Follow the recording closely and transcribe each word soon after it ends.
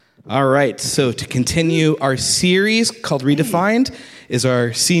All right, so to continue our series called Redefined is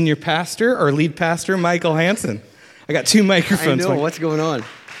our senior pastor, our lead pastor, Michael Hansen. I got two microphones. I know, what's going on?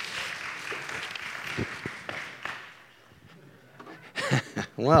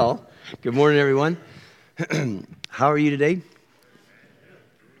 Well, good morning, everyone. How are you today?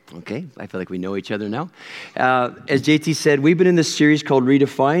 Okay, I feel like we know each other now. As JT said, we've been in this series called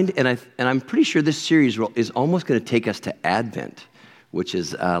Redefined, and I'm pretty sure this series is almost going to take us to Advent, which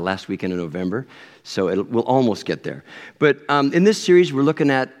is last weekend in November, so we'll almost get there. But in this series, we're looking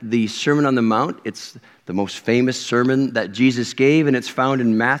at the Sermon on the Mount. It's the most famous sermon that Jesus gave, and it's found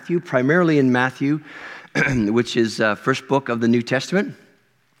in Matthew, primarily in Matthew, which is first book of the New Testament.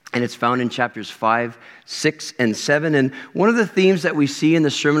 And it's found in chapters 5, 6, and 7. And one of the themes that we see in the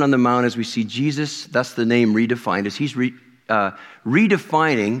Sermon on the Mount is we see Jesus, that's the name redefined, is he's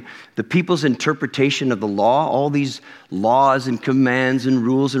redefining the people's interpretation of the law, all these laws and commands and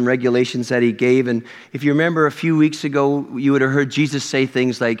rules and regulations that he gave. And if you remember a few weeks ago, you would have heard Jesus say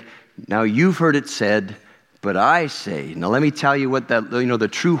things like, "Now you've heard it said, but I say." Now let me tell you what the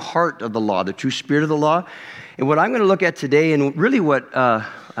true heart of the law, the true spirit of the law. And what I'm going to look at today, and really what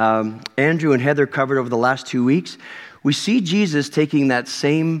Andrew and Heather covered over the last 2 weeks, we see Jesus taking that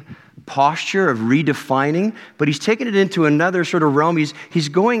same posture of redefining, but he's taken it into another sort of realm. He's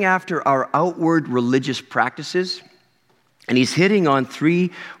going after our outward religious practices, and he's hitting on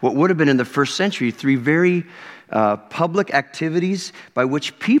what would have been in the first century, three very public activities by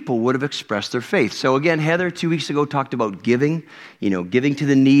which people would have expressed their faith. So again, Heather 2 weeks ago talked about giving, giving to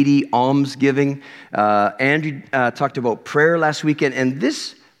the needy, almsgiving. Andrew talked about prayer last weekend, and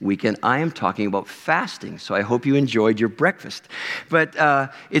this weekend I am talking about fasting. So I hope you enjoyed your breakfast. But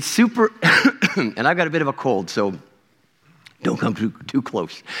it's super, and I've got a bit of a cold, so don't come too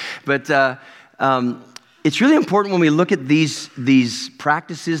close. But it's really important when we look at these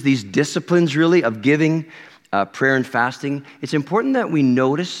practices, these disciplines really of giving, prayer and fasting. It's important that we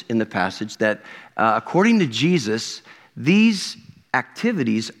notice in the passage that according to Jesus, these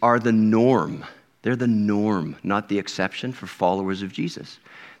activities are the norm. They're the norm, not the exception for followers of Jesus.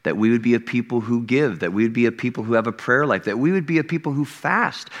 That we would be a people who give, that we would be a people who have a prayer life, that we would be a people who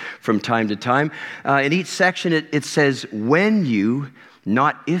fast from time to time. In each section, it says, when you,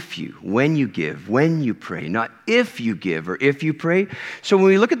 not if you. When you give, when you pray, not if you give or if you pray. So when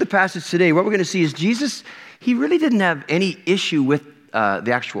we look at the passage today, what we're going to see is Jesus, he really didn't have any issue with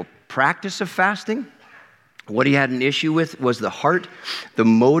the actual practice of fasting. What he had an issue with was the heart, the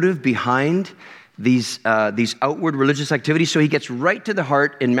motive behind these outward religious activities. So he gets right to the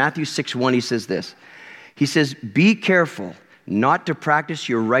heart. In Matthew 6:1, he says this. He says, "Be careful not to practice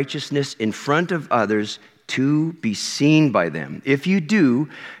your righteousness in front of others to be seen by them. If you do,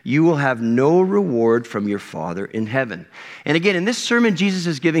 you will have no reward from your Father in heaven." And again, in this sermon Jesus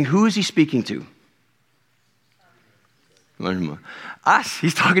is giving, who is he speaking to? Us.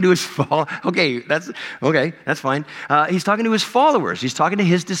 He's talking to his followers. Okay, that's fine. He's talking to his followers. He's talking to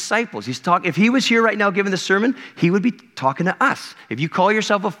his disciples. If he was here right now giving the sermon, he would be talking to us. If you call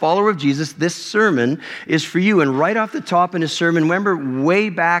yourself a follower of Jesus, this sermon is for you. And right off the top in his sermon, remember way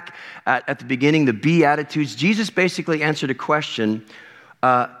back at the beginning, the Beatitudes, Jesus basically answered a question,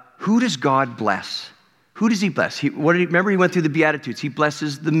 who does God bless? Who does he bless? Remember, he went through the Beatitudes. He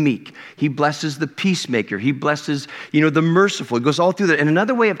blesses the meek. He blesses the peacemaker. He blesses, the merciful. He goes all through that. And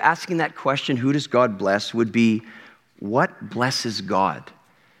another way of asking that question, who does God bless, would be, what blesses God?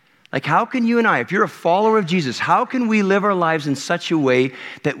 Like, how can you and I, if you're a follower of Jesus, how can we live our lives in such a way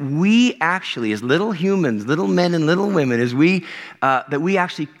that we actually, as little humans, little men and little women, we can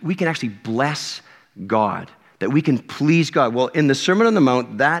actually bless God, that we can please God? Well, in the Sermon on the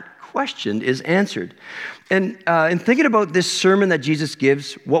Mount, that question is answered. And in thinking about this sermon that Jesus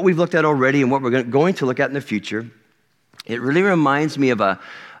gives, what we've looked at already and what we're going to look at in the future, it really reminds me of a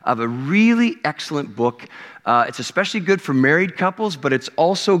really excellent book. It's especially good for married couples, but it's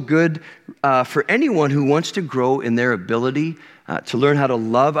also good for anyone who wants to grow in their ability to learn how to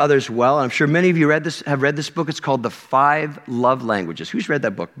love others well. I'm sure many of you have read this book. It's called The 5 Love Languages. Who's read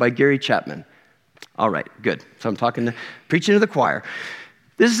that book? By Gary Chapman. All right, good. So I'm preaching to the choir.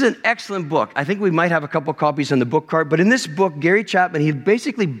 This is an excellent book. I think we might have a couple copies on the book cart, but in this book, Gary Chapman, he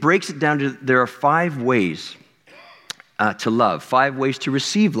basically breaks it down to there are 5 ways to love, 5 ways to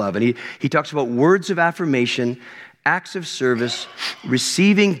receive love. And he talks about words of affirmation, acts of service,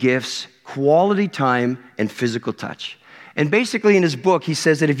 receiving gifts, quality time, and physical touch. And basically in his book, he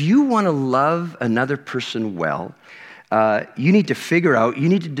says that if you want to love another person well, you need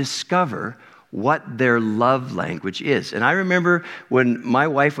to discover what their love language is. And I remember when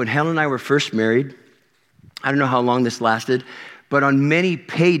Helen and I were first married, I don't know how long this lasted, but on many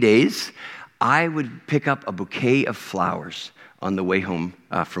paydays, I would pick up a bouquet of flowers on the way home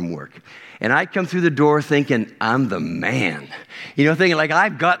from work. And I'd come through the door thinking, I'm the man. Thinking like,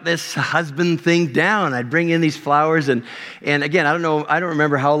 I've got this husband thing down. I'd bring in these flowers. And again, I don't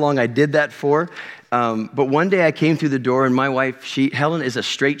remember how long I did that for. But one day I came through the door, and my wife, Helen, is a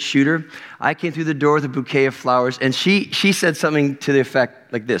straight shooter. I came through the door with a bouquet of flowers, and she said something to the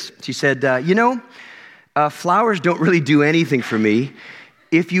effect like this. She said, flowers don't really do anything for me.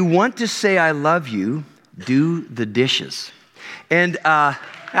 If you want to say I love you, do the dishes. And, well,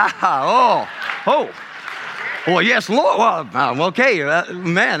 yes, Lord. Well, okay,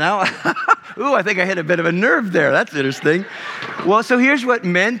 man, now, I think I hit a bit of a nerve there. That's interesting. Well, so here's what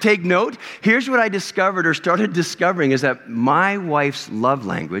men take note. Here's what I discovered or started discovering is that my wife's love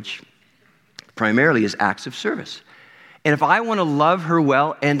language primarily is acts of service. And if I want to love her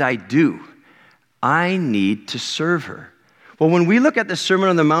well, and I do, I need to serve her. Well, when we look at the Sermon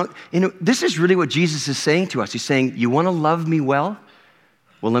on the Mount, this is really what Jesus is saying to us. He's saying, you want to love me well?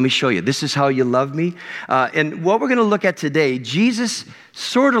 Well, let me show you. This is how you love me. And what we're going to look at today, Jesus,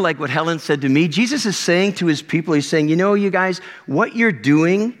 sort of like what Helen said to me, Jesus is saying to his people, he's saying, you guys, what you're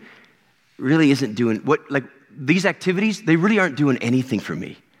doing really isn't doing, these activities, they really aren't doing anything for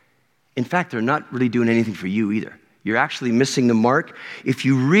me. In fact, they're not really doing anything for you either. You're actually missing the mark. If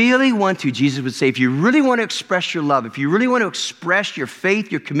you really want to, Jesus would say, if you really want to express your love, if you really want to express your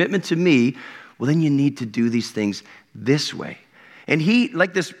faith, your commitment to me, well, then you need to do these things this way. And a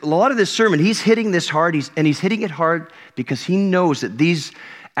lot of this sermon, he's hitting this hard, he's hitting it hard because he knows that these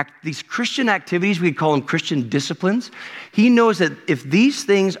Christian activities, we could call them Christian disciplines, he knows that if these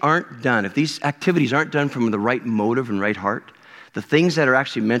things aren't done, if these activities aren't done from the right motive and right heart, the things that are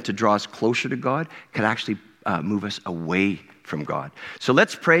actually meant to draw us closer to God could actually move us away from God. So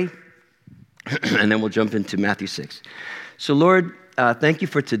let's pray, and then we'll jump into Matthew 6. So Lord, thank you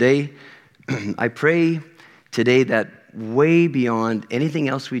for today. I pray today that way beyond anything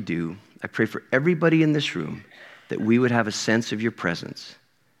else we do, I pray for everybody in this room that we would have a sense of your presence,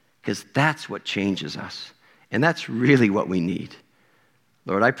 because that's what changes us, and that's really what we need.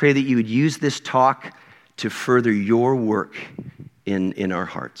 Lord, I pray that you would use this talk to further your work in our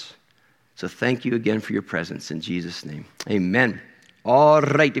hearts. So thank you again for your presence in Jesus' name. Amen. All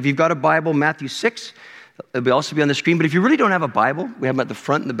right. If you've got a Bible, Matthew 6, it'll also be on the screen. But if you really don't have a Bible, we have them at the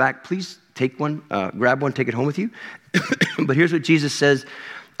front and the back. Please take one, grab one, take it home with you. But here's what Jesus says.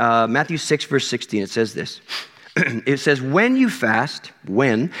 Matthew 6, verse 16. It says this. It says, when you fast,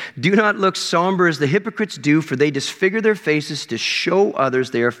 do not look somber as the hypocrites do, for they disfigure their faces to show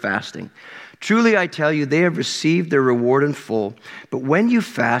others they are fasting. Truly, I tell you, they have received their reward in full. But when you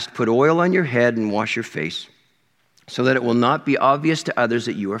fast, put oil on your head and wash your face, so that it will not be obvious to others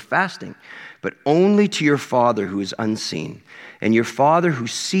that you are fasting, but only to your Father who is unseen. And your Father who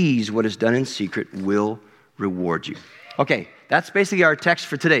sees what is done in secret will reward you. Okay, that's basically our text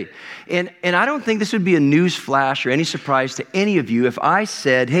for today. And I don't think this would be a news flash or any surprise to any of you if I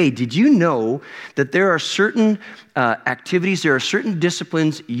said, hey, did you know that there are certain activities, there are certain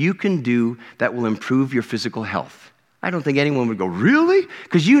disciplines you can do that will improve your physical health? I don't think anyone would go, really?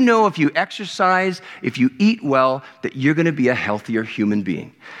 Because you know if you exercise, if you eat well, that you're going to be a healthier human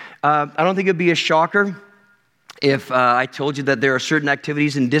being. I don't think it would be a shocker if I told you that there are certain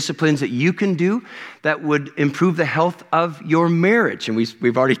activities and disciplines that you can do that would improve the health of your marriage. And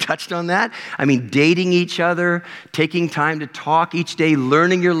we've already touched on that. I mean, dating each other, taking time to talk each day,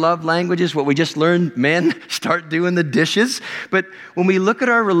 learning your love languages, what we just learned, men, start doing the dishes. But when we look at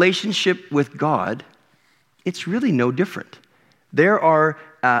our relationship with God, it's really no different. There are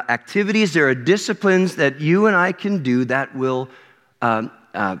activities, there are disciplines that you and I can do that will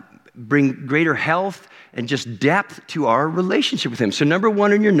bring greater health and just depth to our relationship with Him. So number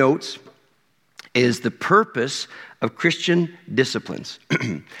one in your notes is the purpose of Christian disciplines.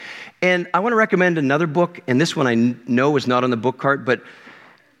 And I want to recommend another book, and this one I know is not on the book cart, but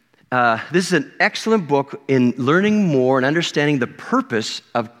this is an excellent book in learning more and understanding the purpose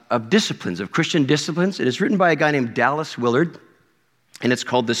of disciplines, of Christian disciplines. It is written by a guy named Dallas Willard, and it's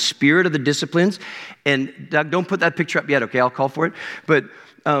called The Spirit of the Disciplines. And Doug, don't put that picture up yet, okay? I'll call for it.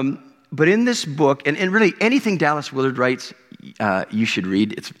 But in this book, and really anything Dallas Willard writes, you should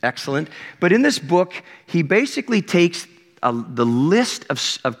read. It's excellent. But in this book, he basically takes the list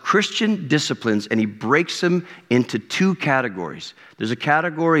of Christian disciplines and he breaks them into two categories. There's a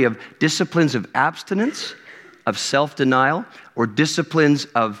category of disciplines of abstinence, of self-denial, or disciplines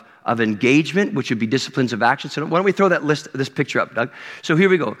of engagement, which would be disciplines of action. So why don't we throw this picture up, Doug? So here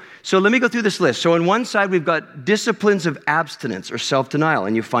we go. So let me go through this list. So on one side, we've got disciplines of abstinence or self-denial,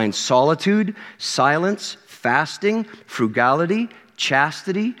 and you find solitude, silence, fasting, frugality,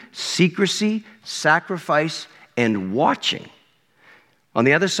 chastity, secrecy, sacrifice, and watching. On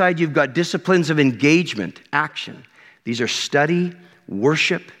the other side, you've got disciplines of engagement, action. These are study,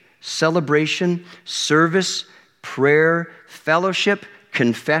 worship, celebration, service, prayer, fellowship,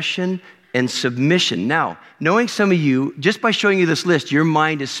 confession, and submission. Now, knowing some of you, just by showing you this list, your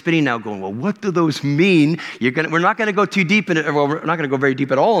mind is spinning now going, well, what do those mean? We're not going to go too deep in it. Well, we're not going to go very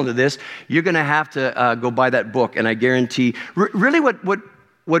deep at all into this. You're going to have to go buy that book. And I guarantee, really what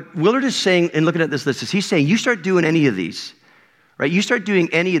Willard is saying in looking at this list is he's saying, you start doing any of these, right? You start doing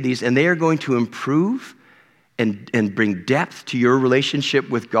any of these and they are going to improve and bring depth to your relationship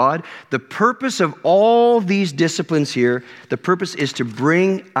with God. The purpose of all these disciplines here, the purpose is to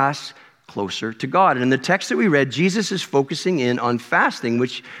bring us closer to God. And in the text that we read, Jesus is focusing in on fasting,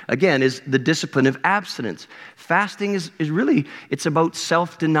 which again is the discipline of abstinence. Fasting is really, it's about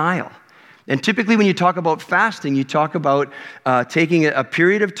self-denial. And typically when you talk about fasting, you talk about taking a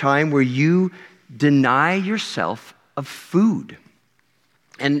period of time where you deny yourself of food.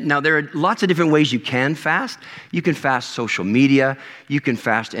 And now there are lots of different ways you can fast. You can fast social media. You can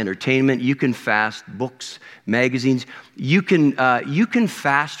fast entertainment. You can fast books, magazines. You can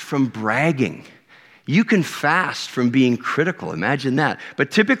fast from bragging. You can fast from being critical. Imagine that. But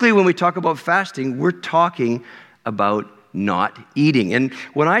typically when we talk about fasting, we're talking about not eating. And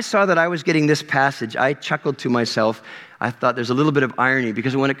when I saw that I was getting this passage, I chuckled to myself. I thought there's a little bit of irony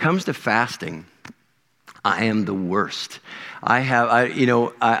because when it comes to fasting, I am the worst.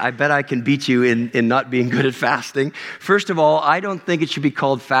 I bet I can beat you in not being good at fasting. First of all, I don't think it should be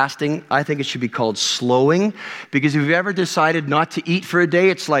called fasting. I think it should be called slowing. Because if you've ever decided not to eat for a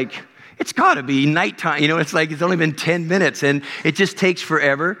day, it's like, it's got to be nighttime. It's like it's only been 10 minutes and it just takes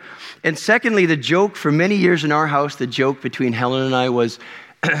forever. And secondly, the joke for many years in our house, the joke between Helen and I was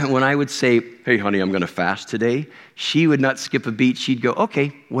when I would say, hey, honey, I'm going to fast today, she would not skip a beat. She'd go,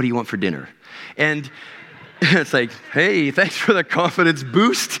 okay, what do you want for dinner? And it's like, hey, thanks for the confidence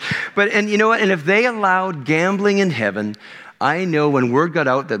boost. And you know what? And if they allowed gambling in heaven, I know when word got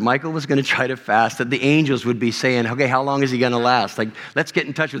out that Michael was going to try to fast, that the angels would be saying, okay, how long is he going to last? Like, let's get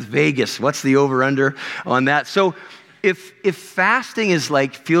in touch with Vegas. What's the over-under on that? So if fasting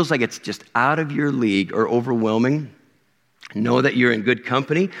feels like it's just out of your league or overwhelming, know that you're in good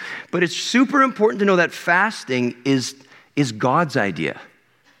company. But it's super important to know that fasting is God's idea.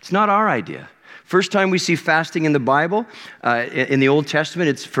 It's not our idea. First time we see fasting in the Bible, in the Old Testament,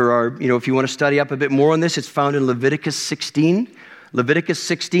 it's for our, if you want to study up a bit more on this, it's found in Leviticus 16. Leviticus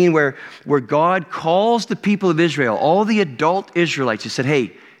 16, where God calls the people of Israel, all the adult Israelites, he said,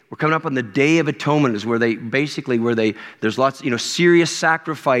 hey, we're coming up on the Day of Atonement, is where there's lots, serious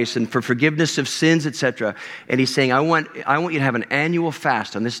sacrifice and for forgiveness of sins, etc. And he's saying, I want you to have an annual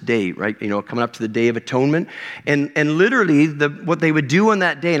fast on this day, right? Coming up to the Day of Atonement. And literally what they would do on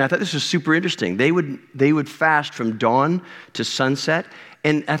that day, and I thought this was super interesting, they would fast from dawn to sunset.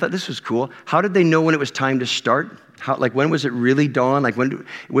 And I thought this was cool. How did they know when it was time to start? When was it really dawn?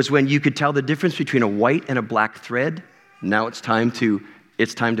 When you could tell the difference between a white and a black thread. Now it's time to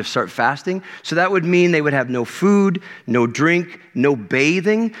start fasting. So that would mean they would have no food, no drink, no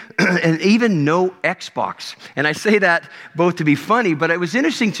bathing, and even no Xbox. And I say that both to be funny, but it was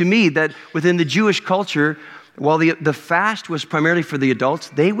interesting to me that within the Jewish culture, while the fast was primarily for the adults,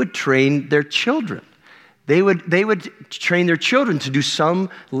 they would train their children. They would train their children to do some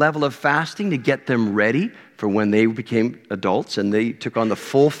level of fasting to get them ready for when they became adults and they took on the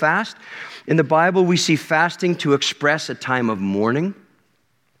full fast. In the Bible, we see fasting to express a time of mourning.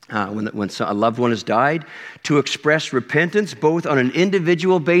 When a loved one has died, to express repentance, both on an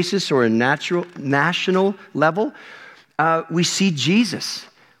individual basis or a national level. We see Jesus.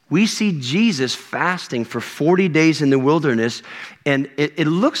 We see Jesus fasting for 40 days in the wilderness, and it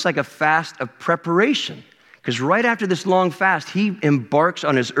looks like a fast of preparation. Because right after this long fast, he embarks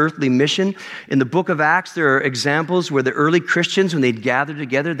on his earthly mission. In the book of Acts, there are examples where the early Christians, when they'd gather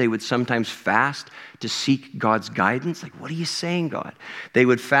together, they would sometimes fast to seek God's guidance. Like, what are you saying, God? They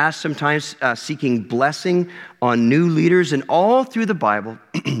would fast sometimes seeking blessing on new leaders. And all through the Bible,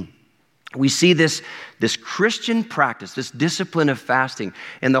 we see this Christian practice, this discipline of fasting.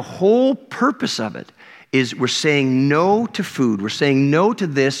 And the whole purpose of it is we're saying no to food. We're saying no to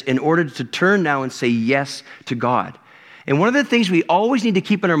this in order to turn now and say yes to God. And one of the things we always need to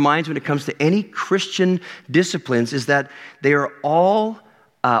keep in our minds when it comes to any Christian disciplines is that they are all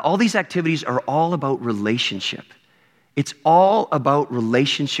these activities are all about relationship. It's all about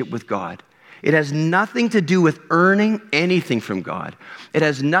relationship with God. It has nothing to do with earning anything from God. It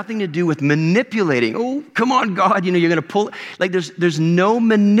has nothing to do with manipulating. Oh, come on, God, you're going to pull. Like there's no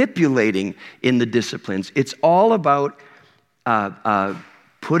manipulating in the disciplines. It's all about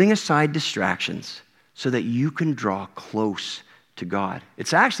putting aside distractions so that you can draw close to God.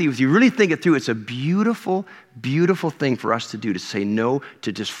 It's actually, if you really think it through, it's a beautiful, beautiful thing for us to do, to say no,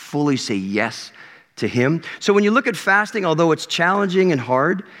 to just fully say yes to Him. So when you look at fasting, although it's challenging and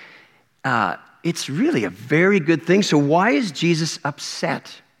hard, it's really a very good thing. So why is Jesus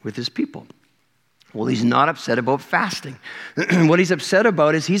upset with His people? Well, He's not upset about fasting. What He's upset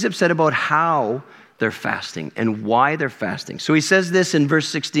about is He's upset about how they're fasting and why they're fasting. So He says this in verse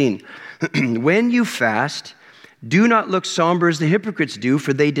 16, when you fast, do not look somber as the hypocrites do,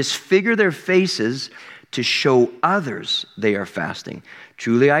 for they disfigure their faces to show others they are fasting.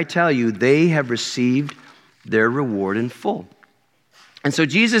 Truly, I tell you, they have received their reward in full. And so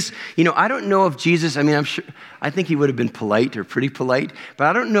Jesus, I don't know if Jesus, I think He would have been polite or pretty polite, but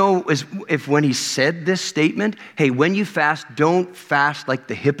I don't know if when He said this statement, hey, when you fast, don't fast like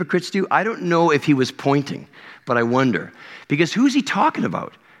the hypocrites do. I don't know if He was pointing, but I wonder. Because who's He talking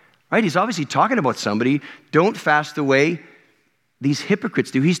about? Right? He's obviously talking about somebody. Don't fast the way these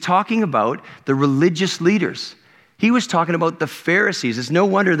hypocrites do. He's talking about the religious leaders. He was talking about the Pharisees. It's no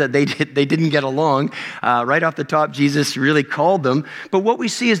wonder that they didn't get along. Right off the top, Jesus really called them. But what we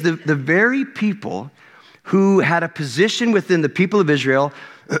see is the very people who had a position within the people of Israel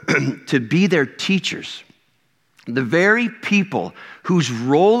to be their teachers, the very people whose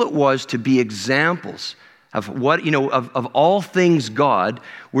role it was to be examples of what, of all things God,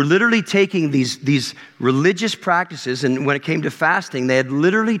 were literally taking these religious practices, and when it came to fasting, they had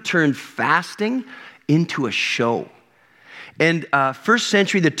literally turned fasting into a show. And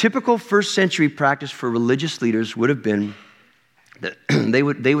the typical first century practice for religious leaders would have been that they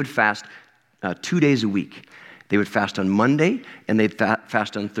would fast 2 days a week. They would fast on Monday, and they'd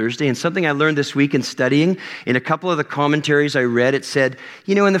fast on Thursday. And something I learned this week in studying, in a couple of the commentaries I read, it said,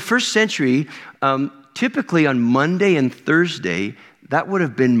 in the first century, typically on Monday and Thursday, that would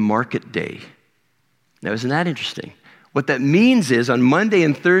have been market day. Now, isn't that interesting? What that means is on Monday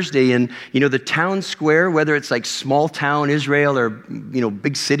and Thursday in, the town square, whether it's like small town Israel or,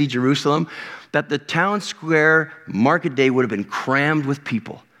 big city Jerusalem, that the town square market day would have been crammed with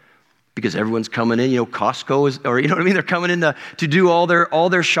people because everyone's coming in, Costco is, or they're coming in to do all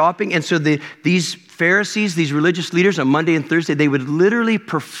their shopping. And so these Pharisees, these religious leaders on Monday and Thursday, they would literally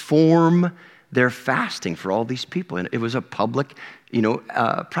perform their fasting for all these people. And it was a public,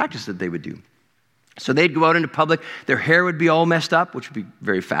 practice that they would do. So they'd go out into public, their hair would be all messed up, which would be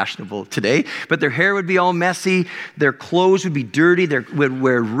very fashionable today, but their hair would be all messy, their clothes would be dirty, they would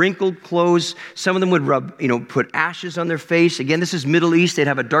wear wrinkled clothes, some of them would put ashes on their face. Again, this is Middle East, they'd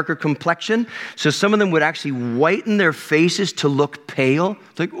have a darker complexion, so some of them would actually whiten their faces to look pale.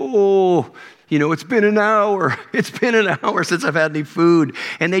 It's like, it's been an hour since I've had any food.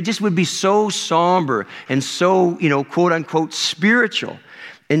 And they just would be so somber and so, quote unquote, spiritual.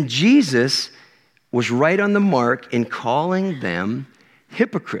 And Jesus was right on the mark in calling them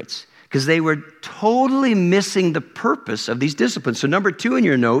hypocrites because they were totally missing the purpose of these disciplines. So number 2 in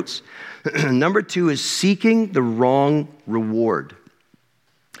your notes, number 2 is seeking the wrong reward.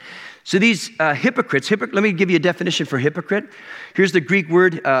 So these hypocrites, let me give you a definition for hypocrite. Here's the Greek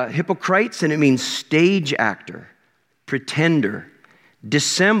word hypocrites, and it means stage actor, pretender,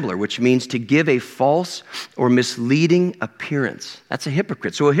 dissembler, which means to give a false or misleading appearance. That's a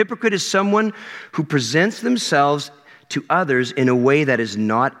hypocrite. So a hypocrite is someone who presents themselves to others in a way that is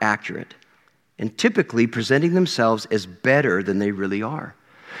not accurate, and typically presenting themselves as better than they really are.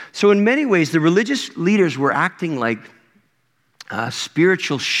 So in many ways, the religious leaders were acting like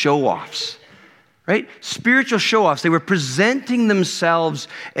spiritual show-offs, right? Spiritual show-offs. They were presenting themselves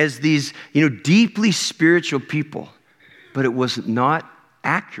as these, deeply spiritual people, but it was not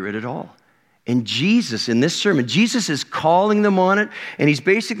accurate at all. And Jesus, in this sermon, Jesus is calling them on it, and he's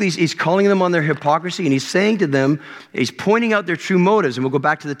calling them on their hypocrisy, and he's saying to them, he's pointing out their true motives, and we'll go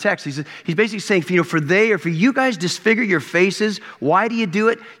back to the text. He's basically saying, for you guys disfigure your faces, why do you do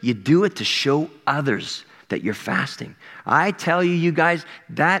it? You do it to show others that you're fasting. I tell you guys,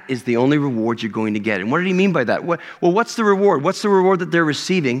 that is the only reward you're going to get. And what did he mean by that? What's the reward? What's the reward that they're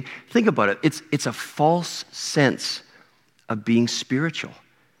receiving? Think about it. It's a false sense of being spiritual,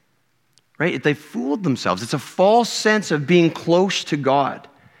 right? They fooled themselves. It's a false sense of being close to God.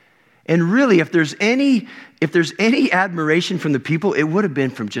 And really, if there's any admiration from the people, it would have been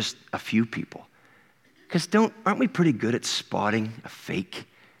from just a few people. Because aren't we pretty good at spotting a fake?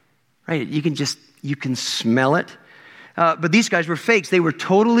 Right? You can smell it. But these guys were fakes. They were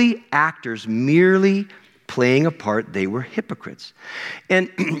totally actors, merely playing a part. They were hypocrites. And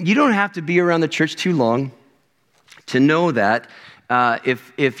you don't have to be around the church too long to know that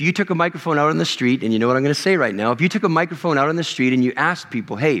if you took a microphone out on the street, and you know what I'm going to say right now, if you took a microphone out on the street and you asked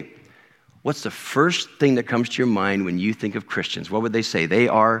people, hey, what's the first thing that comes to your mind when you think of Christians? What would they say? They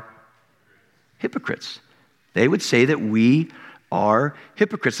are hypocrites. They would say that we are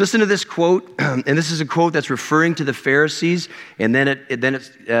hypocrites. Listen to this quote, and this is a quote that's referring to the Pharisees, and then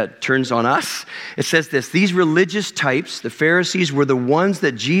it turns on us. It says this: these religious types, the Pharisees, were the ones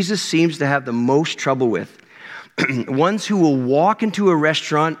that Jesus seems to have the most trouble with. Ones who will walk into a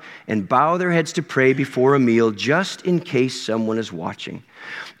restaurant and bow their heads to pray before a meal just in case someone is watching.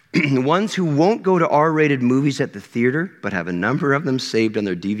 Ones who won't go to R-rated movies at the theater, but have a number of them saved on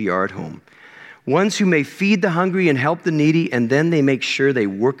their DVR at home. Ones who may feed the hungry and help the needy, and then they make sure they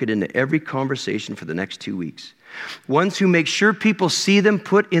work it into every conversation for the next 2 weeks. Ones who make sure people see them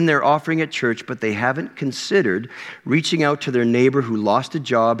put in their offering at church, but they haven't considered reaching out to their neighbor who lost a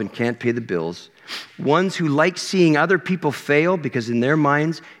job and can't pay the bills. Ones who like seeing other people fail because in their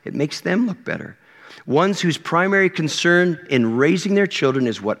minds it makes them look better. Ones whose primary concern in raising their children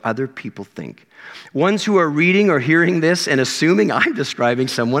is what other people think. Ones who are reading or hearing this and assuming I'm describing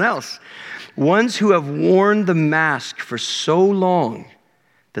someone else. Ones who have worn the mask for so long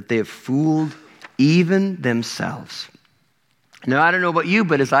that they have fooled even themselves. Now, I don't know about you,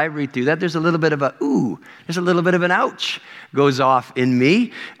 but as I read through that, there's a little bit of a ooh, there's a little bit of an ouch goes off in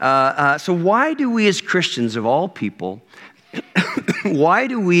me. So why do we as Christians of all people, why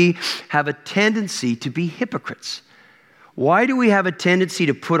do we have a tendency to be hypocrites? Why do we have a tendency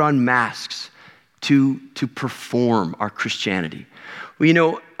to put on masks, to perform our Christianity? Well, you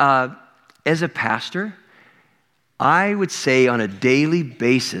know, as a pastor, I would say on a daily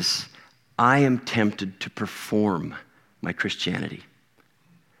basis, I am tempted to perform my Christianity.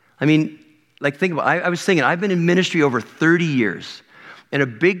 I mean, like think about it. I was thinking, I've been in ministry over 30 years, and a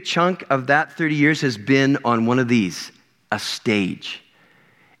big chunk of that 30 years has been on one of these, a stage.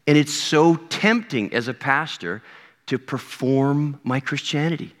 And it's so tempting as a pastor to perform my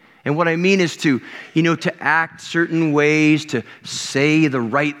Christianity. And what I mean is to act certain ways, to say the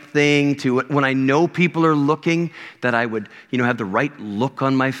right thing, to when I know people are looking, that I would, have the right look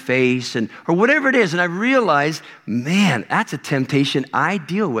on my face or whatever it is. And I realize, man, that's a temptation I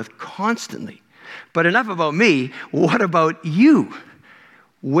deal with constantly. But enough about me. What about you?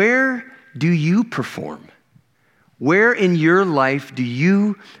 Where do you perform? Where in your life do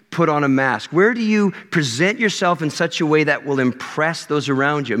you put on a mask? Where do you present yourself in such a way that will impress those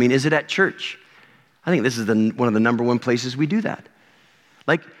around you? I mean, is it at church? I think this is one of the number one places we do that.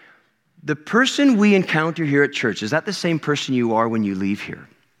 Like, the person we encounter here at church, is that the same person you are when you leave here?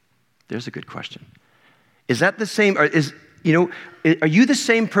 There's a good question. Is that the same, are you the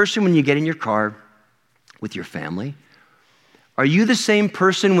same person when you get in your car with your family? Are you the same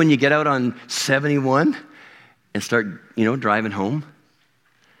person when you get out on 71? And start, driving home?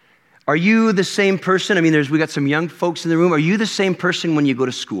 Are you the same person? I mean, we got some young folks in the room. Are you the same person when you go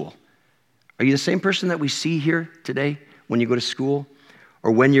to school? Are you the same person that we see here today when you go to school?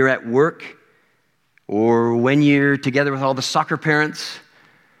 Or when you're at work? Or when you're together with all the soccer parents?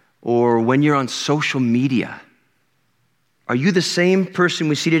 Or when you're on social media? Are you the same person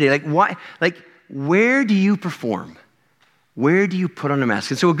we see today? Like, why? Like, where do you perform? Where do you put on a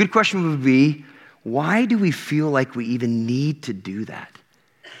mask? And so a good question would be, why do we feel like we even need to do that?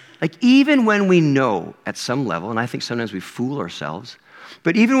 Like, even when we know at some level, and I think sometimes we fool ourselves,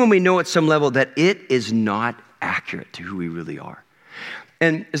 but even when we know at some level that it is not accurate to who we really are.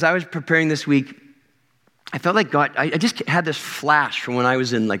 And as I was preparing this week, I felt like God, I just had this flash from when I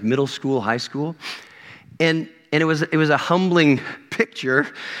was in like middle school, high school, and it was a humbling picture,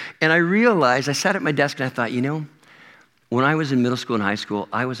 and I realized, I sat at my desk and I thought, when I was in middle school and high school,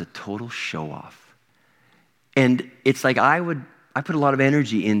 I was a total show-off. And it's like I put a lot of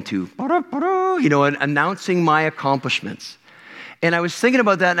energy into, announcing my accomplishments. And I was thinking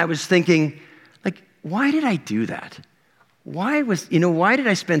about that, and I was thinking, like, why did I do that? Why did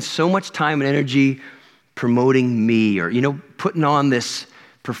I spend so much time and energy promoting me or, putting on this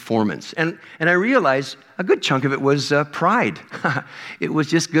performance? And I realized a good chunk of it was pride. It was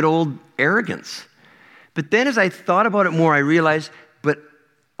just good old arrogance. But then as I thought about it more, I realized, but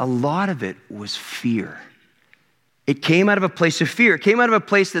a lot of it was fear. It came out of a place of fear. It came out of a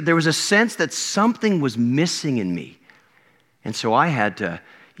place that there was a sense that something was missing in me. And so I had to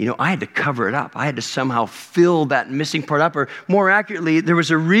cover it up. I had to somehow fill that missing part up. Or more accurately, there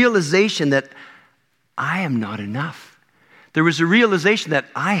was a realization that I am not enough. There was a realization that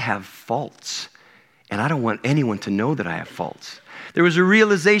I have faults. and I don't want anyone to know that I have faults. There was a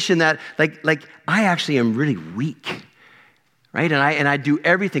realization that, like I actually am really weak, right? And I do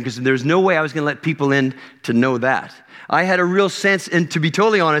everything because there's no way I was going to let people in to know that. I had a real sense, and to be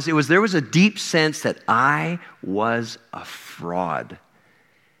totally honest, there was a deep sense that I was a fraud.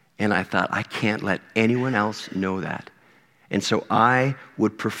 And I thought, I can't let anyone else know that. And so I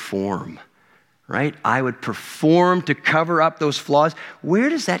would perform, right? I would perform to cover up those flaws. Where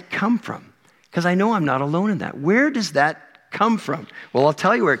does that come from? Because I know I'm not alone in that. Where does that come from? Well, I'll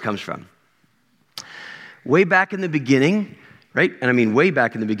tell you where it comes from. Way back in the beginning, right? And I mean way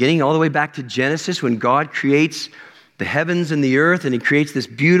back in the beginning, all the way back to Genesis, when God creates the heavens and the earth, and he creates this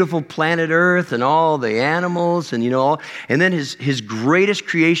beautiful planet Earth and all the animals and, and then his greatest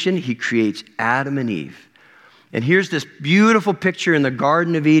creation, he creates Adam and Eve. And here's this beautiful picture in the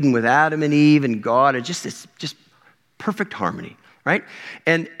Garden of Eden with Adam and Eve and God, and just perfect harmony. Right?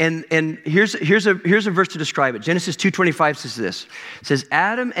 And here's a verse to describe it. Genesis 2:25 says this. It says,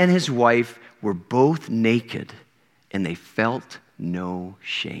 Adam and his wife were both naked, and they felt no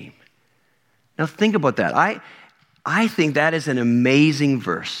shame. Now think about that. I think that is an amazing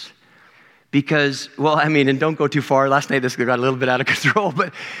verse. Because, and don't go too far. Last night this got a little bit out of control,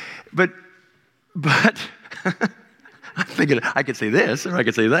 but I'm thinking I could say this, or I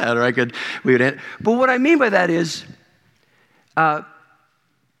could say that, or but what I mean by that is,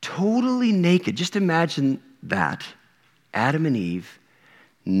 totally naked. Just imagine that. Adam and Eve,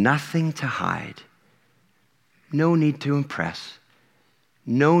 nothing to hide. No need to impress.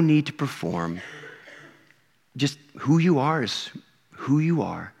 No need to perform. Just who you are is who you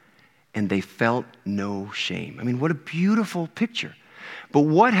are. And they felt no shame. I mean, what a beautiful picture. But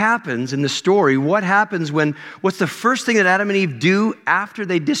what happens in the story? What's the first thing that Adam and Eve do after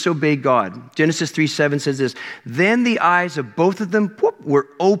they disobey God? Genesis 3:7 says this, then the eyes of both of them were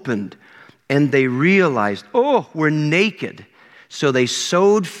opened, and they realized, we're naked. So they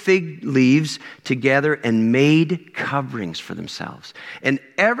sewed fig leaves together and made coverings for themselves. And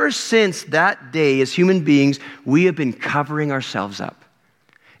ever since that day, as human beings, we have been covering ourselves up.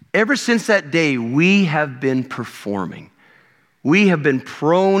 Ever since that day, we have been performing. We have been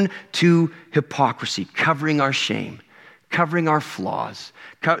prone to hypocrisy, covering our shame, covering our flaws,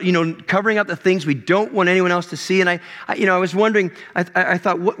 covering up the things we don't want anyone else to see. And I was wondering, I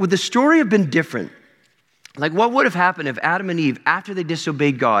thought, would the story have been different? Like, what would have happened if Adam and Eve, after they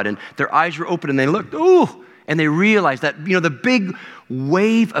disobeyed God and their eyes were open and they looked, and they realized that, the big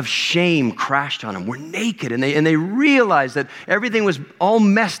wave of shame crashed on them. We're naked. And they realized that everything was all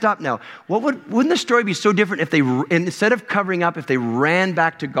messed up now. Wouldn't the story be so different if they, instead of covering up, if they ran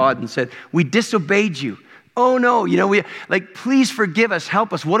back to God and said, we disobeyed you. Oh no, please forgive us,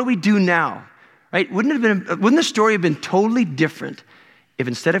 help us. What do we do now? Right? Wouldn't the story have been totally different if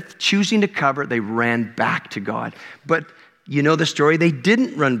instead of choosing to cover, they ran back to God? But you know the story. They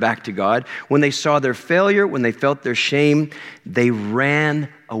didn't run back to God. When they saw their failure, when they felt their shame, they ran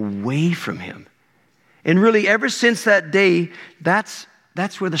away from him. And really, ever since that day, that's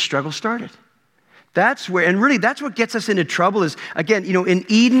where the struggle started. That's what gets us into trouble is, again, in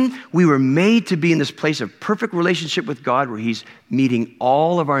Eden, we were made to be in this place of perfect relationship with God where he's meeting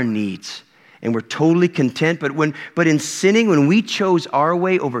all of our needs. And we're totally content. But in sinning, when we chose our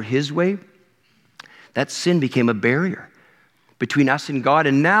way over his way, that sin became a barrier between us and God.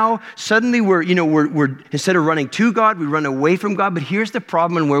 And now suddenly we're instead of running to God, we run away from God. But here's the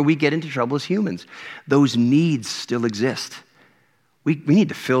problem and where we get into trouble as humans. Those needs still exist. We need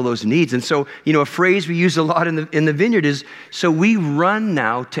to fill those needs. And so, a phrase we use a lot in the vineyard is, so we run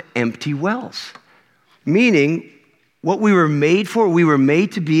now to empty wells. Meaning, what we were made for, we were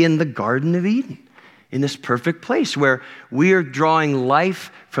made to be in the Garden of Eden, in this perfect place where we are drawing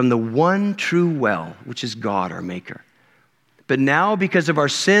life from the one true well, which is God, our maker. But now, because of our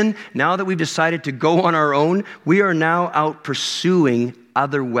sin, now that we've decided to go on our own, we are now out pursuing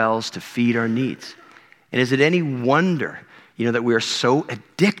other wells to feed our needs. And is it any wonder, that we are so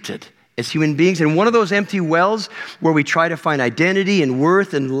addicted as human beings? And one of those empty wells where we try to find identity and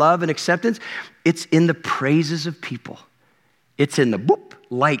worth and love and acceptance, it's in the praises of people. It's in the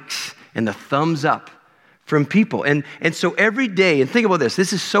likes and the thumbs up from people. And so every day, and think about this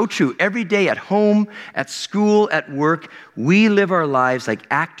is so true, every day at home, at school, at work, we live our lives like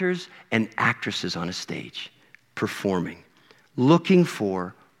actors and actresses on a stage, performing, looking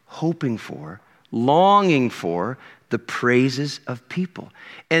for, hoping for, longing for the praises of people.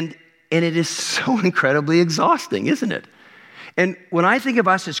 And it is so incredibly exhausting, isn't it? And when I think of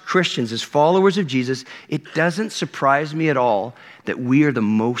us as Christians, as followers of Jesus, it doesn't surprise me at all that we are the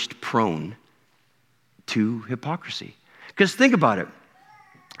most prone to hypocrisy. Because think about it.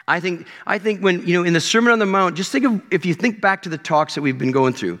 I think when, in the Sermon on the Mount, just think of, if you think back to the talks that we've been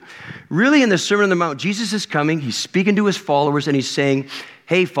going through, really in the Sermon on the Mount, Jesus is coming, he's speaking to his followers, and he's saying,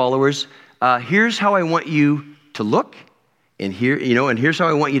 hey, followers, here's how I want you to look, and here's how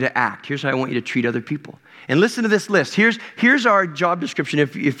I want you to act. Here's how I want you to treat other people. And listen to this list. Here's our job description,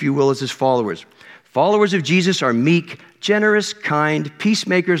 if you will, as his followers. Followers of Jesus are meek, generous, kind,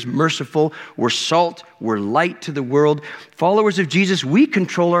 peacemakers, merciful. We're salt. We're light to the world. Followers of Jesus, we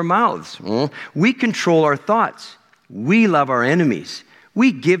control our mouths. We control our thoughts. We love our enemies.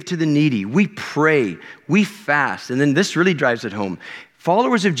 We give to the needy. We pray. We fast. And then this really drives it home.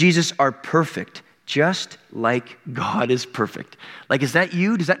 Followers of Jesus are perfect, just like God is perfect. Like, is that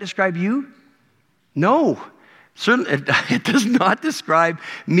you? Does that describe you? No. Certainly, it does not describe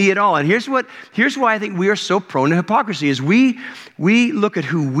me at all. And here's why I think we are so prone to hypocrisy is we look at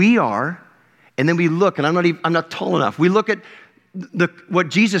who we are, and then we look, and I'm not tall enough. We look at what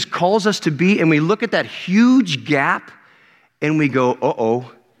Jesus calls us to be, and we look at that huge gap, and we go,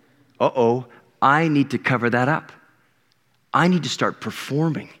 I need to cover that up. I need to start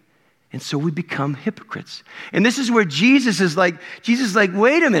performing. And so we become hypocrites. And this is where Jesus is like,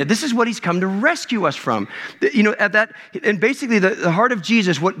 wait a minute, this is what he's come to rescue us from. And basically the heart of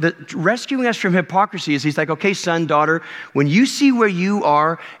Jesus, rescuing us from hypocrisy is he's like, okay, son, daughter, when you see where you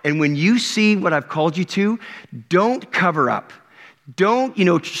are and when you see what I've called you to, don't cover up. Don't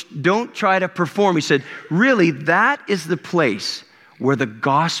try to perform. He said, really, that is the place where the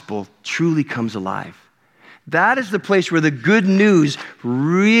gospel truly comes alive. That is the place where the good news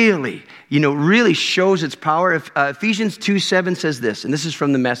really shows its power. Ephesians 2:7 says this, and this is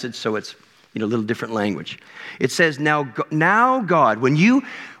from the Message, so it's a little different language. It says, now God, when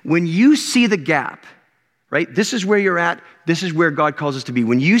you see the gap, right? This is where you're at. This is where God calls us to be.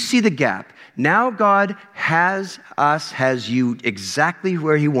 When you see the gap, now God has you exactly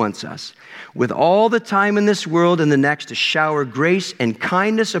where he wants us, with all the time in this world and the next to shower grace and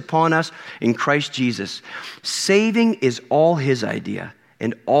kindness upon us in Christ Jesus. Saving is all his idea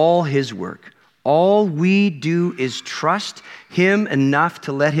and all his work. All we do is trust him enough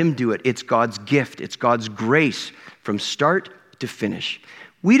to let him do it. It's God's gift. It's God's grace from start to finish.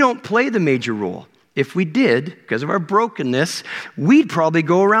 We don't play the major role. If we did, because of our brokenness, we'd probably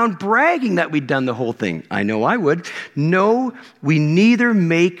go around bragging that we'd done the whole thing. I know I would. No, we neither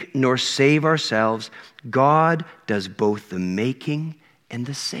make nor save ourselves. God does both the making and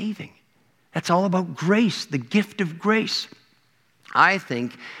the saving. That's all about grace, the gift of grace. I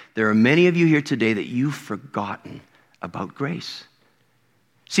think there are many of you here today that you've forgotten about grace.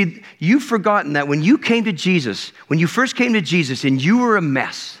 See, you've forgotten that when you came to Jesus, when you first came to Jesus and you were a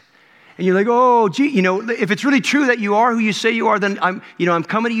mess, and you're like, oh, gee, if it's really true that you are who you say you are, then I'm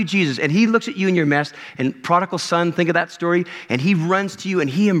coming to you, Jesus. And he looks at you in your mess, and prodigal son, think of that story, and he runs to you and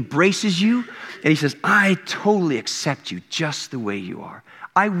he embraces you, and he says, I totally accept you just the way you are.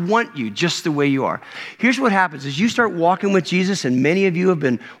 I want you just the way you are. Here's what happens as you start walking with Jesus, and many of you have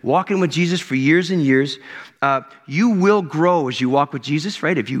been walking with Jesus for years and years. You will grow as you walk with Jesus,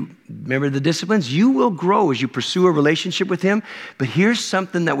 right? If you remember the disciplines, you will grow as you pursue a relationship with him. But here's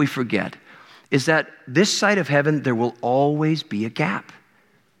something that we forget, is that this side of heaven, there will always be a gap.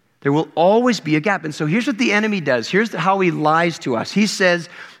 There will always be a gap. And so here's what the enemy does. Here's how he lies to us. He says,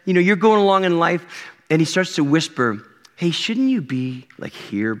 you're going along in life, and he starts to whisper, hey, shouldn't you be like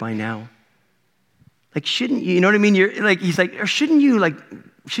here by now? Like, shouldn't you know what I mean? He's like, or shouldn't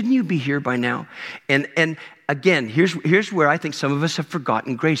you be here by now? And again, here's where I think some of us have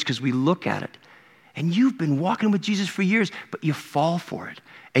forgotten grace, because we look at it, and you've been walking with Jesus for years, but you fall for it.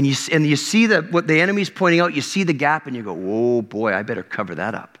 And you see what the enemy's pointing out, you see the gap, and you go, oh boy, I better cover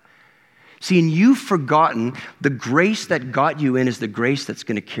that up. See, and you've forgotten the grace that got you in is the grace that's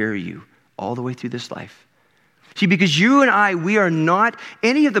going to carry you all the way through this life. See, because you and I, we are not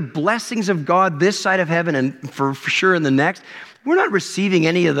any of the blessings of God this side of heaven and for sure in the next. We're not receiving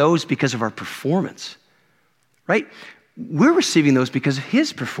any of those because of our performance, right? We're receiving those because of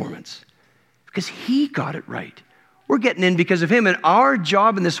his performance, because he got it right. We're getting in because of him. And our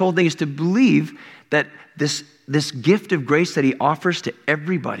job in this whole thing is to believe that this gift of grace that he offers to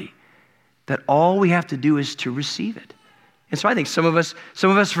everybody, that all we have to do is to receive it. And so I think some of us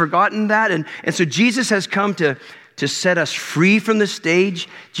have forgotten that. And so Jesus has come to set us free from the stage.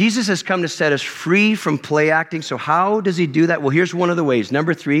 Jesus has come to set us free from play acting. So how does he do that? Well, here's one of the ways.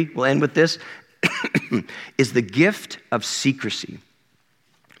 Number 3, we'll end with this, is the gift of secrecy.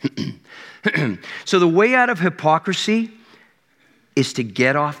 So the way out of hypocrisy is to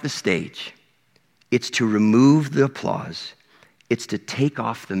get off the stage. It's to remove the applause. It's to take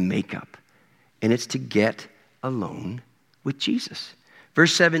off the makeup. And it's to get alone with Jesus.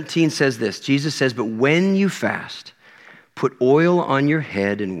 Verse 17 says this. Jesus says, but when you fast, put oil on your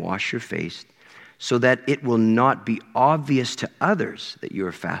head and wash your face, so that it will not be obvious to others that you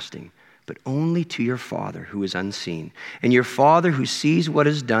are fasting, but only to your Father who is unseen. And your Father who sees what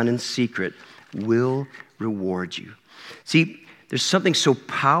is done in secret will reward you. See, there's something so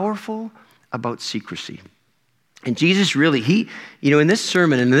powerful about secrecy. And Jesus really, in this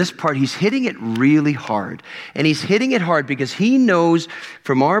sermon, in this part, he's hitting it really hard. And he's hitting it hard because he knows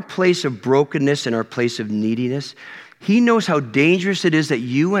from our place of brokenness and our place of neediness, he knows how dangerous it is that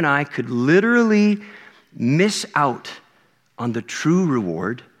you and I could literally miss out on the true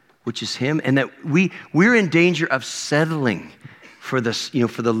reward, which is him, and that we're in danger of settling for this,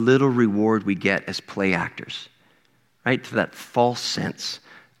 for the little reward we get as play actors, right? To that false sense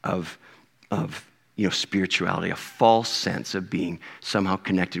of spirituality, a false sense of being somehow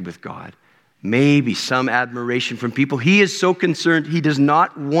connected with God. Maybe some admiration from people. He is so concerned. He does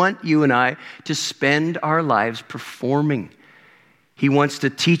not want you and I to spend our lives performing. He wants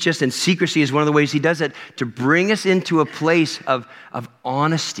to teach us, and secrecy is one of the ways he does that, to bring us into a place of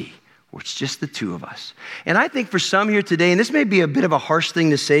honesty, where it's just the two of us. And I think for some here today, and this may be a bit of a harsh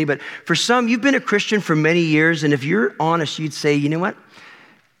thing to say, but for some, you've been a Christian for many years, and if you're honest, you'd say, you know what?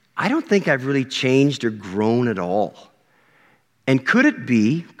 I don't think I've really changed or grown at all. And could it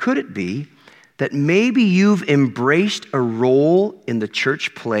be that maybe you've embraced a role in the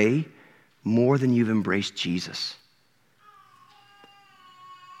church play more than you've embraced Jesus?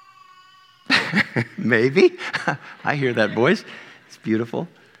 Maybe. I hear that, boys. It's beautiful.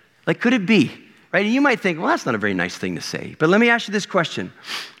 Like, could it be? Right? And you might think, well, that's not a very nice thing to say. But let me ask you this question.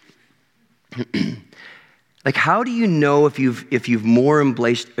 Like, how do you know if you've more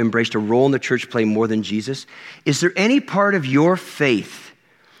embraced a role in the church play more than Jesus? Is there any part of your faith,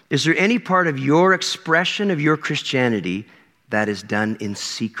 is there any part of your expression of your Christianity that is done in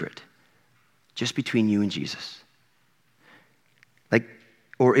secret, just between you and Jesus? Like,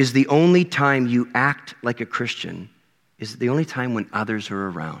 or is the only time you act like a Christian, is it the only time when others are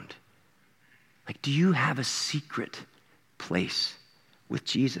around? Like, do you have a secret place with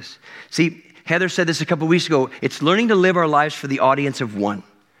Jesus? See, Heather said this a couple weeks ago. It's learning to live our lives for the audience of one.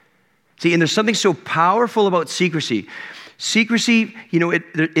 See, and there's something so powerful about secrecy. Secrecy,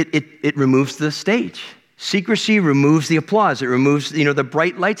 it removes the stage. Secrecy removes the applause. It removes, the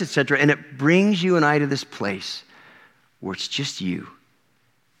bright lights, etc. And it brings you and I to this place where it's just you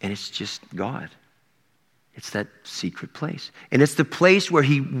and it's just God. It's that secret place. And it's the place where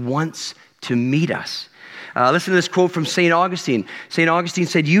he wants to meet us. Listen to this quote from St. Augustine. St. Augustine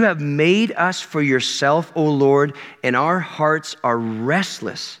said, "You have made us for yourself, O Lord, and our hearts are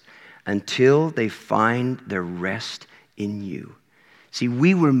restless until they find their rest in you." See,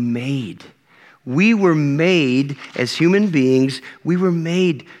 we were made as human beings, we were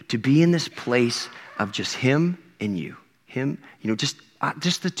made to be in this place of just him and you. Him,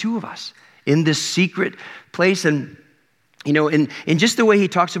 just the two of us in this secret place. And in just the way he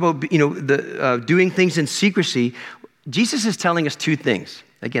talks about, doing things in secrecy, Jesus is telling us two things.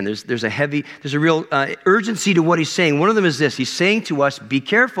 Again, there's a real urgency to what he's saying. One of them is this. He's saying to us, be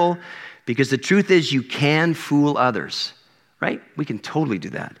careful, because the truth is you can fool others, right? We can totally do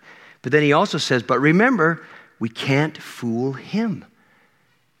that. But then he also says, but remember, we can't fool him,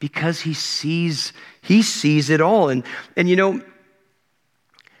 because he sees it all. And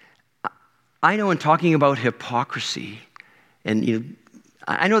I know in talking about hypocrisy, and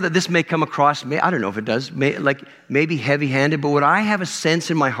I know that this may come across, I don't know if it does, maybe heavy-handed, but what I have a sense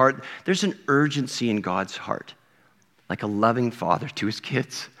in my heart, there's an urgency in God's heart, like a loving father to his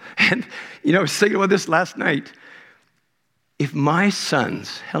kids. And, I was thinking about this last night. If my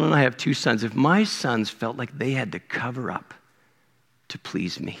sons, Helen and I have two sons, if my sons felt like they had to cover up to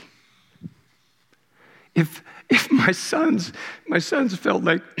please me, if my sons felt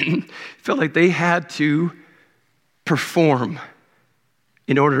like they had to perform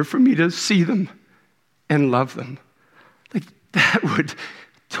in order for me to see them and love them, like, that would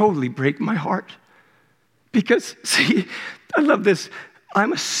totally break my heart. Because, see, I love this.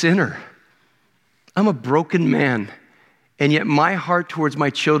 I'm a sinner. I'm a broken man. And yet my heart towards my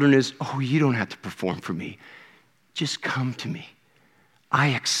children is, oh, you don't have to perform for me. Just come to me. I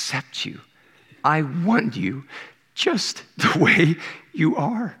accept you. I want you just the way you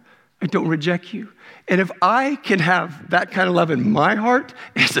are. I don't reject you. And if I can have that kind of love in my heart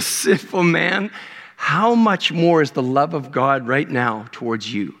as a sinful man, how much more is the love of God right now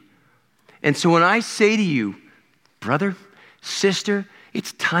towards you? And so when I say to you, brother, sister,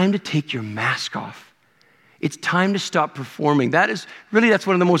 it's time to take your mask off. It's time to stop performing. That's one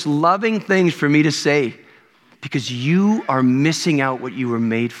of the most loving things for me to say. because you are missing out what you were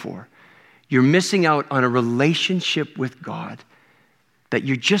made for. You're missing out on a relationship with God that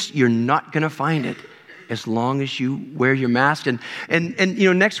you're not going to find it as long as you wear your mask. And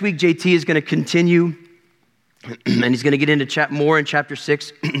next week, JT is going to continue, and he's going to get into more in chapter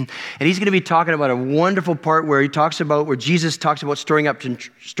 6. And he's going to be talking about a wonderful part where Jesus talks about storing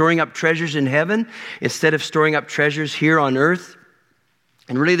up treasures in heaven instead of storing up treasures here on earth.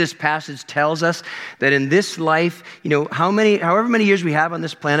 And really this passage tells us that in this life, however many years we have on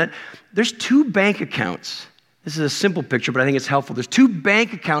this planet, there's 2 bank accounts. This is a simple picture, but I think it's helpful. There's 2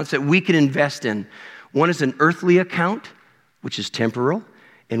 bank accounts that we can invest in. One is an earthly account, which is temporal,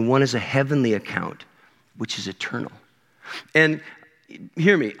 and one is a heavenly account, which is eternal. And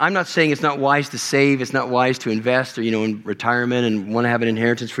hear me, I'm not saying it's not wise to save, it's not wise to invest or, in retirement and want to have an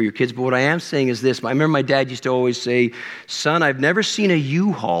inheritance for your kids. But what I am saying is this. I remember my dad used to always say, son, I've never seen a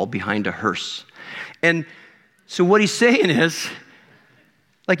U-Haul behind a hearse. And so what he's saying is,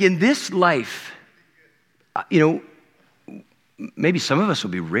 like in this life, maybe some of us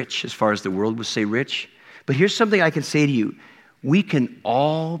will be rich as far as the world would say rich. But here's something I can say to you. We can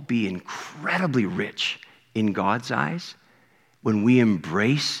all be incredibly rich in God's eyes when we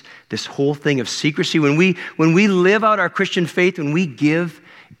embrace this whole thing of secrecy, when we live out our Christian faith, when we give,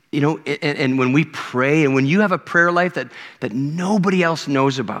 and when we pray, and when you have a prayer life that nobody else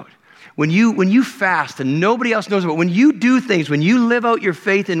knows about. When you fast and nobody else knows about, when you do things, when you live out your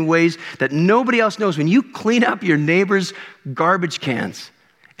faith in ways that nobody else knows, when you clean up your neighbor's garbage cans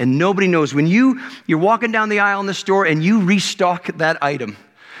and nobody knows, when you're walking down the aisle in the store and you restock that item,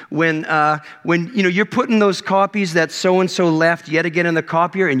 when you're putting those copies that so-and-so left yet again in the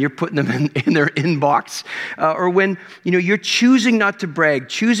copier and you're putting them in their inbox, or when you're choosing not to brag,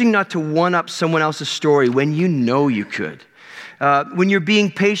 choosing not to one-up someone else's story when you know you could. When you're being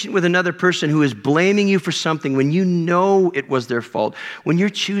patient with another person who is blaming you for something, when you know it was their fault, when you're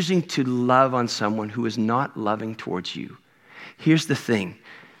choosing to love on someone who is not loving towards you. Here's the thing.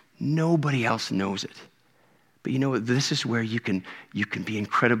 Nobody else knows it. But this is where you can be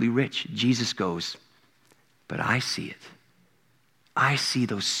incredibly rich. Jesus goes, but I see it. I see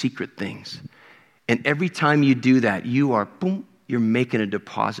those secret things. And every time you do that, you're making a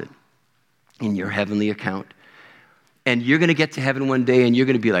deposit in your heavenly account. And you're going to get to heaven one day and you're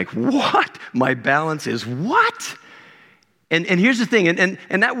going to be like, what? My balance is what? And here's the thing, and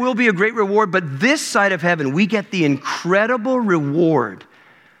that will be a great reward, but this side of heaven, we get the incredible reward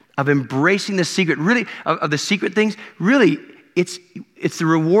of embracing the secret, really, of the secret things. Really, it's the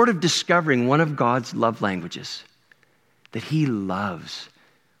reward of discovering one of God's love languages, that he loves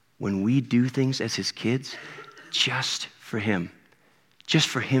when we do things as his kids just for him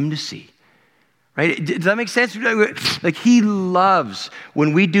to see. Right? Does that make sense? Like he loves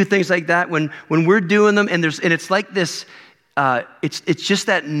when we do things like that, when we're doing them, and it's like this, it's just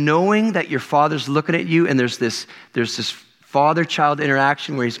that knowing that your father's looking at you, and there's this father-child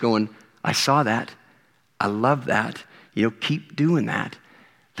interaction where he's going, I saw that, I love that, keep doing that.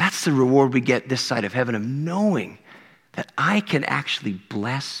 That's the reward we get this side of heaven, of knowing that I can actually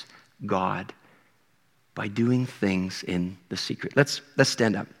bless God by doing things in the secret. Let's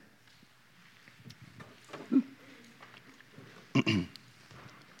stand up.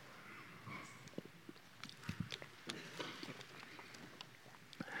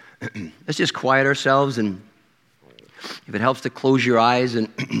 Let's just quiet ourselves, and if it helps to close your eyes, and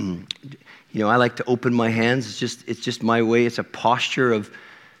I like to open my hands. It's just my way. It's a posture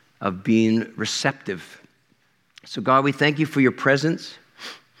of being receptive. So God, we thank you for your presence.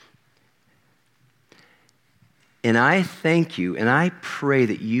 And I thank you, and I pray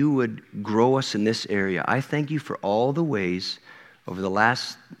that you would grow us in this area. I thank you for all the ways over the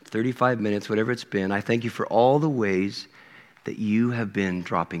last 35 minutes, whatever it's been. I thank you for all the ways that you have been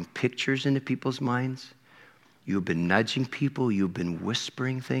dropping pictures into people's minds. You have been nudging people. You've been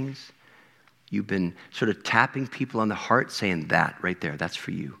whispering things. You've been sort of tapping people on the heart, saying that right there, that's for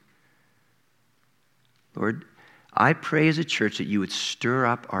you. Lord, I pray as a church that you would stir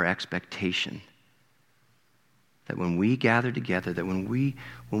up our expectation. That when we gather together, that when we,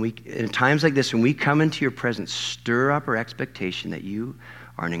 in times like this, when we come into your presence, stir up our expectation that you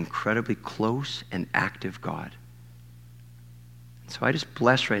are an incredibly close and active God. So I just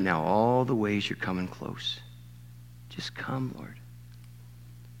bless right now all the ways you're coming close. Just come, Lord.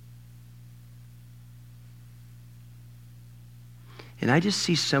 And I just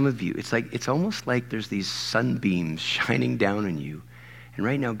see some of you, it's almost like there's these sunbeams shining down on you. And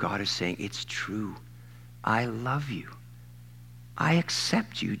right now God is saying, it's true. I love you. I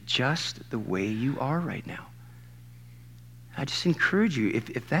accept you just the way you are right now. I just encourage you,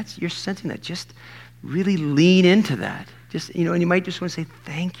 if that's, you're sensing that, just really lean into that. Just, and you might just want to say,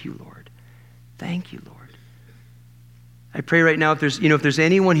 thank you, Lord. Thank you, Lord. I pray right now if there's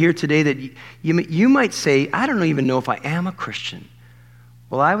anyone here today that you might say, I don't even know if I am a Christian.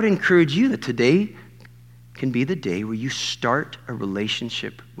 Well, I would encourage you that today can be the day where you start a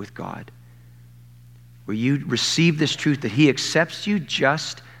relationship with God, where you receive this truth that he accepts you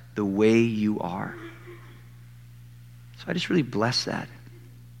just the way you are. So I just really bless that.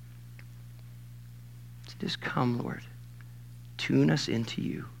 So just come, Lord. Tune us into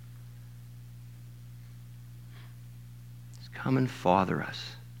you. Just come and father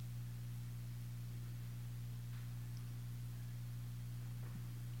us.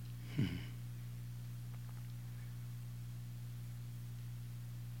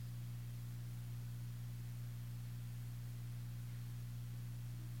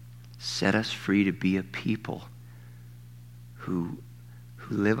 Set us free to be a people who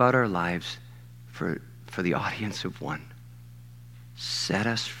live out our lives for the audience of one. Set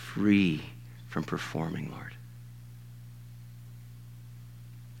us free from performing, Lord.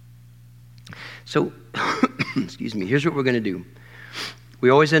 So, excuse me, here's what we're going to do.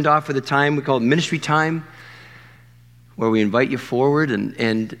 We always end off with a time we call ministry time, where we invite you forward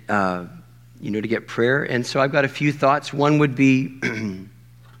and to get prayer. And so I've got a few thoughts. One would be,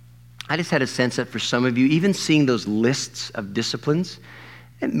 I just had a sense that for some of you, even seeing those lists of disciplines,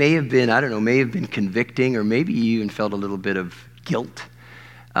 it may have been convicting, or maybe you even felt a little bit of guilt.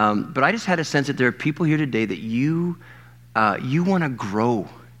 But I just had a sense that there are people here today that you want to grow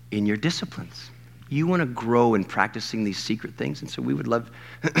in your disciplines. You want to grow in practicing these secret things. And so we'd love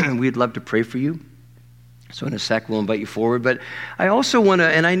to pray for you. So in a sec, we'll invite you forward. But I also want to,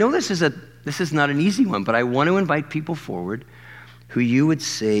 and I know this is not an easy one, but I want to invite people forward who you would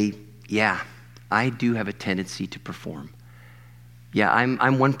say, yeah, I do have a tendency to perform. Yeah,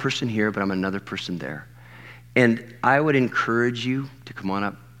 I'm one person here, but I'm another person there. And I would encourage you to come on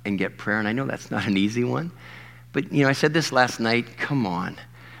up and get prayer. And I know that's not an easy one, but I said this last night, come on.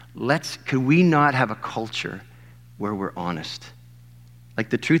 Could we not have a culture where we're honest? Like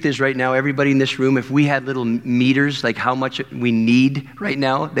the truth is right now, everybody in this room, if we had little meters, like how much we need right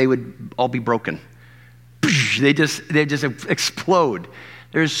now, they would all be broken. They just explode.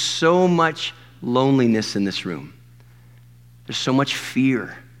 There's so much loneliness in this room. There's so much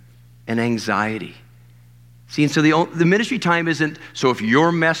fear and anxiety. See, and so the ministry time isn't, so if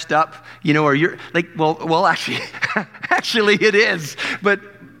you're messed up, or you're like, well, actually it is. But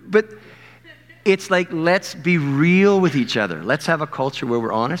it's like, let's be real with each other. Let's have a culture where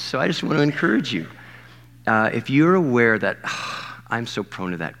we're honest. So I just want to encourage you. If you're aware that, I'm so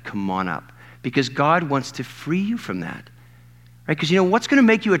prone to that, come on up. Because God wants to free you from that. Right? Because what's going to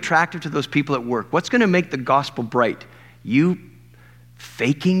make you attractive to those people at work? What's going to make the gospel bright? You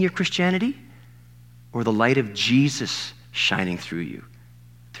faking your Christianity, or the light of Jesus shining through you,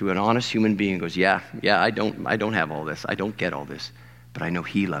 through an honest human being who goes, yeah, I don't have all this. I don't get all this, but I know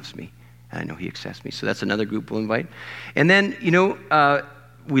he loves me and I know he accepts me. So that's another group we'll invite. And then,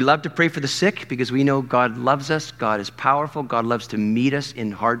 we love to pray for the sick because we know God loves us. God is powerful. God loves to meet us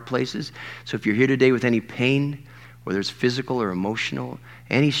in hard places. So if you're here today with any pain, whether it's physical or emotional,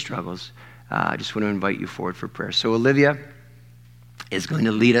 any struggles, I just want to invite you forward for prayer. So Olivia is going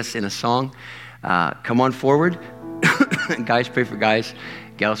to lead us in a song. Come on forward. Guys pray for guys,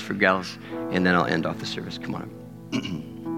 gals for gals, and then I'll end off the service. Come on up.